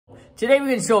Today we're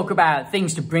going to talk about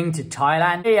things to bring to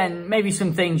Thailand and maybe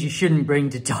some things you shouldn't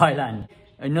bring to Thailand.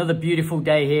 Another beautiful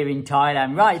day here in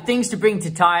Thailand. Right, things to bring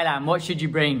to Thailand. What should you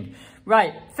bring?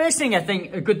 Right, first thing I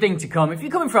think, a good thing to come. If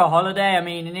you're coming for a holiday, I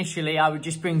mean, initially I would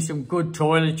just bring some good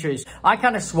toiletries. I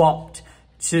kind of swapped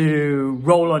to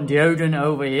roll-on deodorant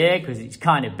over here because it's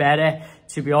kind of better,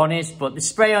 to be honest. But the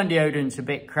spray-on deodorant's a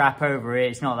bit crap over here.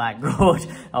 It's not that good,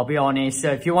 I'll be honest.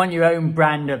 So if you want your own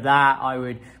brand of that, I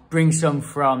would bring some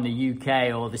from the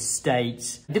UK or the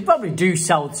States. They probably do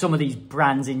sell some of these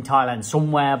brands in Thailand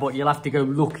somewhere, but you'll have to go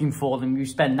looking for them. You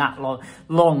spend that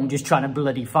long just trying to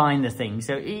bloody find the thing.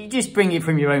 So you just bring it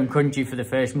from your own country for the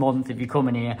first month if you're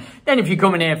coming here. Then if you're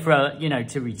coming here for,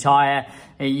 to retire,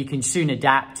 you can soon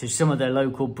adapt to some of the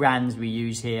local brands we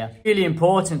use here. Really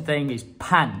important thing is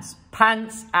pants.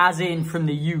 Pants as in from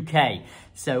the UK.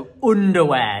 So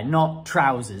underwear, not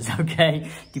trousers, okay?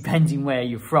 Depending where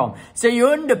you're from. So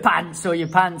your underpants or your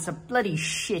pants are bloody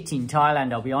shit in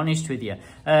Thailand, I'll be honest with you.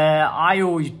 I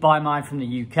always buy mine from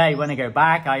the UK. When I go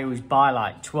back, I always buy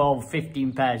like 12,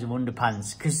 15 pairs of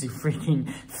underpants because they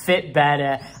freaking fit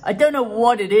better. I don't know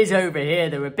what it is over here.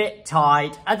 They're a bit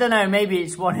tight. I don't know, maybe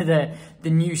it's one of the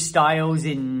new styles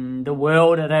in the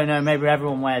world. I don't know, maybe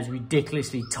everyone wears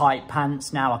ridiculously tight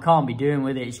pants now. I can't be doing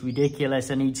with it. It's ridiculous.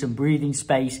 I need some breathing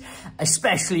space,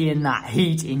 especially in that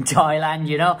heat in Thailand,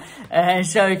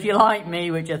 So if you're like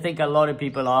me, which I think a lot of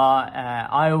people are,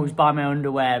 I always buy my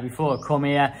underwear before I come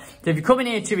here. So if you're coming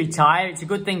here to retire, it's a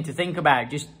good thing to think about.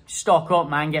 Just stock up,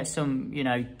 man. Get some,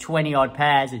 20 odd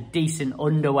pairs of decent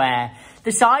underwear.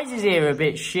 The sizes here are a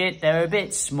bit shit. They're a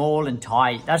bit small and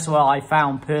tight. That's what I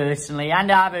found personally.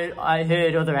 And I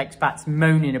heard other expats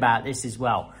moaning about this as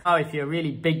well. Oh, if you're a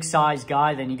really big size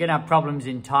guy, then you're going to have problems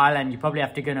in Thailand. You probably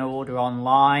have to go and order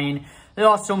online. There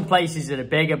are some places that are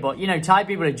bigger, but, Thai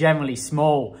people are generally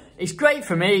small. It's great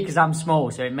for me because I'm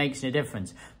small, so it makes no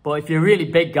difference. But if you're a really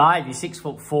big guy, if you're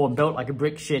 6'4" and built like a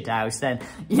brick shit house, then,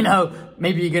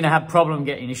 maybe you're going to have problem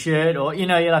getting a shirt, or,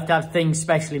 you'll have to have things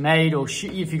specially made, or if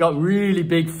you've got really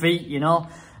big feet,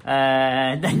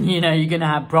 then, you're going to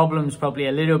have problems probably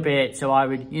a little bit. So I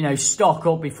would, stock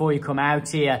up before you come out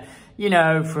here,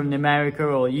 from America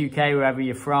or UK, wherever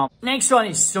you're from. Next one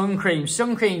is sun cream.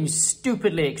 Sun cream's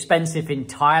stupidly expensive in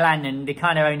Thailand, and they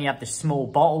kind of only have the small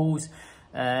bottles.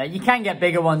 You can get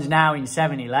bigger ones now in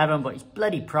 7-Eleven, but it's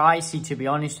bloody pricey, to be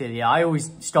honest with you. I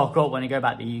always stock up when I go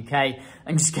back to the UK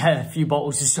and just get a few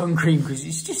bottles of sun cream because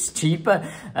it's just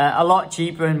cheaper, a lot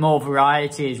cheaper and more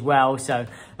variety as well. So,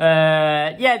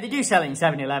 yeah, they do sell it in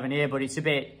 7-Eleven here, but it's a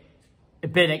bit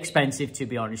expensive, to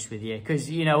be honest with you, because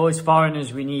us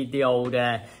foreigners, we need the old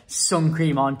sun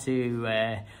cream on to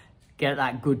get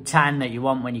that good tan that you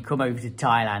want when you come over to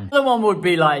Thailand. Another one would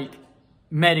be like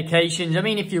medications. I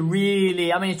mean, if you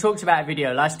really, I talked about a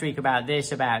video last week about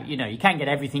this, about, you can't get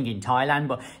everything in Thailand,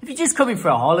 but if you're just coming for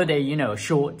a holiday, a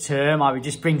short term, I would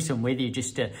just bring some with you,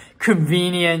 just to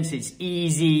convenience. It's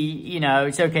easy,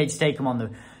 it's okay to take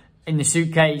them in the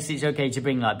suitcase. It's okay to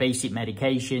bring like basic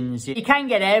medications. You can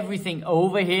get everything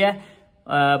over here,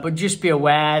 but just be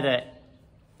aware that,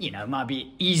 it might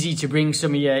be easy to bring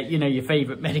some of your, your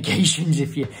favorite medications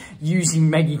if you're using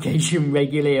medication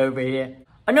regularly over here.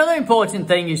 Another important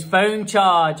thing is phone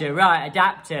charger, right,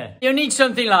 adapter. You'll need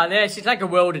something like this. It's like a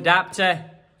world adapter.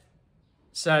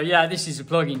 So yeah, this is a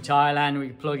plug in Thailand. We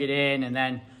can plug it in, and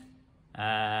then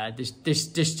this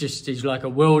just is like a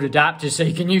world adapter, so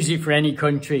you can use it for any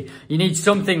country. You need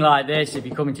something like this if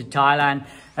you're coming to Thailand,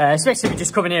 especially if you're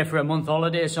just coming here for a month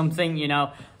holiday or something,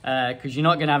 because you're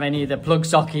not going to have any of the plug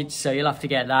sockets, so you'll have to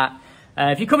get that.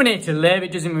 If you're coming here to live,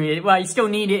 it doesn't really, well, you still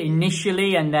need it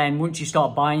initially, and then once you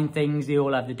start buying things, they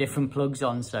all have the different plugs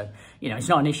on. So, it's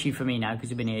not an issue for me now because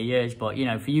I've been here years, but,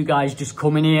 for you guys just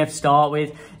coming here to start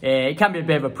with, it can be a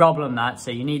bit of a problem, that,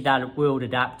 so you need that world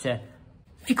adapter.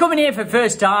 If you're coming here for the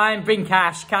first time, bring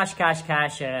cash.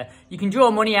 You can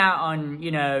draw money out on,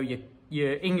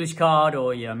 your English card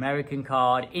or your American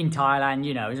card in Thailand,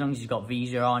 as long as you've got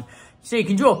Visa on. So you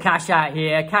can draw cash out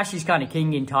here. Cash is kind of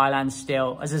king in Thailand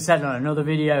still. As I said on another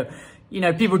video,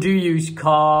 people do use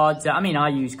cards. I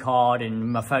use card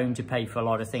and my phone to pay for a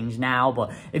lot of things now.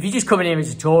 But if you're just coming here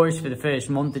as a tourist for the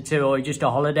first month or two, or just a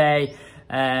holiday,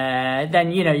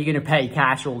 then, you're going to pay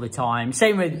cash all the time.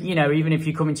 Same with, even if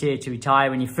you're coming here to retire,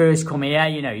 when you first come here,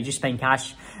 you just spend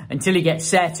cash until you get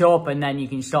set up, and then you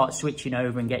can start switching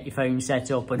over and get your phone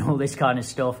set up and all this kind of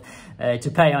stuff to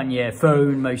pay on your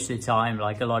phone most of the time,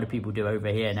 like a lot of people do over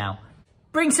here now.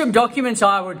 Bring some documents.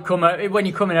 I would come when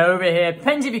you're coming over here.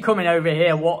 Depends if you're coming over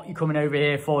here, what you're coming over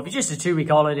here for. If it's just a 2-week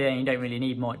holiday and you don't really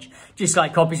need much, just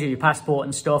like copies of your passport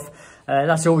and stuff.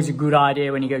 That's always a good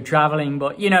idea when you go traveling.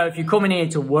 But, you know, if you're coming here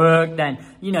to work, then,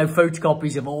 you know,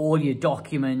 photocopies of all your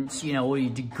documents, you know, all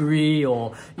your degree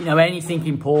or, you know, anything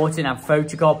important, have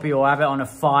photocopy or have it on a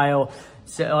file.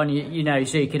 So on you know,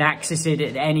 so you can access it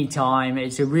at any time.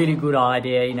 It's a really good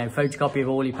idea, you know, photocopy of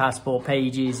all your passport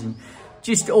pages and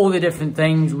just all the different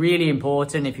things. Really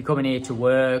important if you're coming here to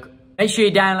work. Make sure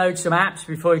you download some apps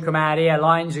before you come out here.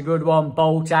 Line's a good one,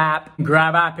 Bolt app,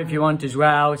 Grab app if you want as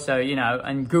well. So, you know,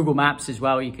 and Google Maps as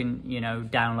well, you can, you know,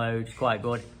 download. It's quite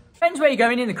good. Depends where you're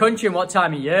going in the country and what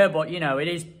time of year, but, you know, it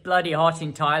is bloody hot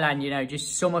in Thailand, you know,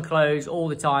 just summer clothes all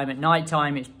the time. At night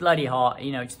time, it's bloody hot.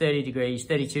 You know, it's 30 degrees,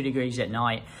 32 degrees at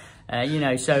night. You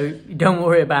know, so don't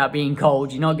worry about being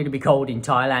cold. You're not going to be cold in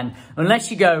Thailand.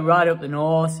 Unless you go right up the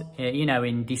north, you know,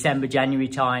 in December, January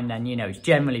time, then, you know, it's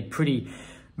generally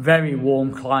very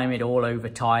warm climate all over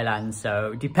Thailand.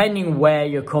 So depending where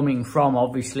you're coming from,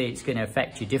 obviously it's going to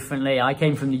affect you differently. I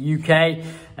came from the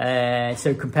UK,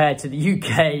 so compared to the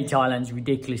UK, Thailand's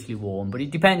ridiculously warm, but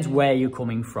it depends where you're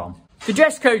coming from. The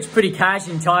dress code's pretty cash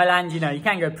in Thailand. You know, you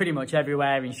can go pretty much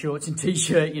everywhere in shorts and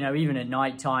t-shirt, you know, even at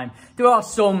night time. There are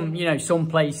some, you know, some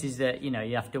places that, you know,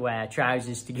 you have to wear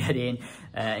trousers to get in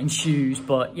and shoes.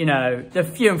 But, you know, they're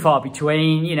few and far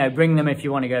between. You know, bring them if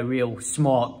you want to go real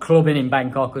smart clubbing in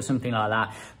Bangkok or something like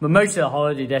that. But most of the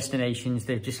holiday destinations,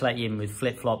 they've just let you in with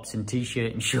flip-flops and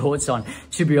t-shirt and shorts on.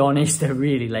 To be honest, they're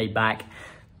really laid back.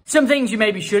 Some things you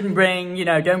maybe shouldn't bring, you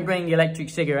know, don't bring the electric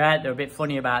cigarette. They're a bit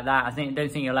funny about that. I don't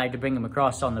think you're allowed to bring them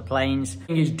across on the planes. The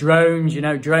thing is drones, you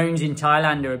know, drones in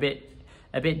Thailand are a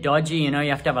bit dodgy, you know,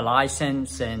 you have to have a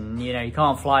license and, you know, you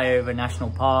can't fly over national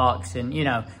parks and, you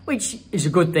know, which is a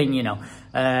good thing, you know.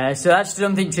 So that's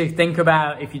something to think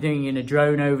about if you're doing in a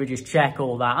drone over, just check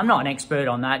all that. I'm not an expert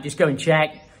on that. Just go and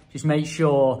check. Just make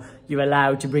sure you're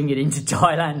allowed to bring it into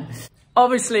Thailand.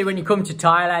 Obviously, when you come to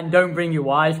Thailand, don't bring your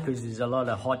wife because there's a lot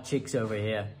of hot chicks over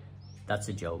here. That's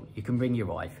a joke. You can bring your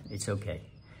wife. It's okay.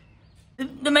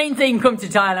 The main thing, come to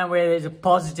Thailand where there's a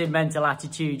positive mental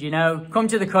attitude, you know. Come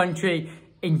to the country,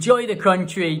 enjoy the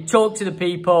country, talk to the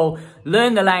people,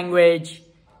 learn the language,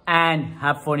 and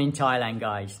have fun in Thailand,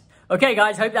 guys. Okay,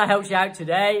 guys, hope that helps you out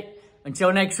today.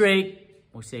 Until next week,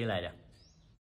 we'll see you later.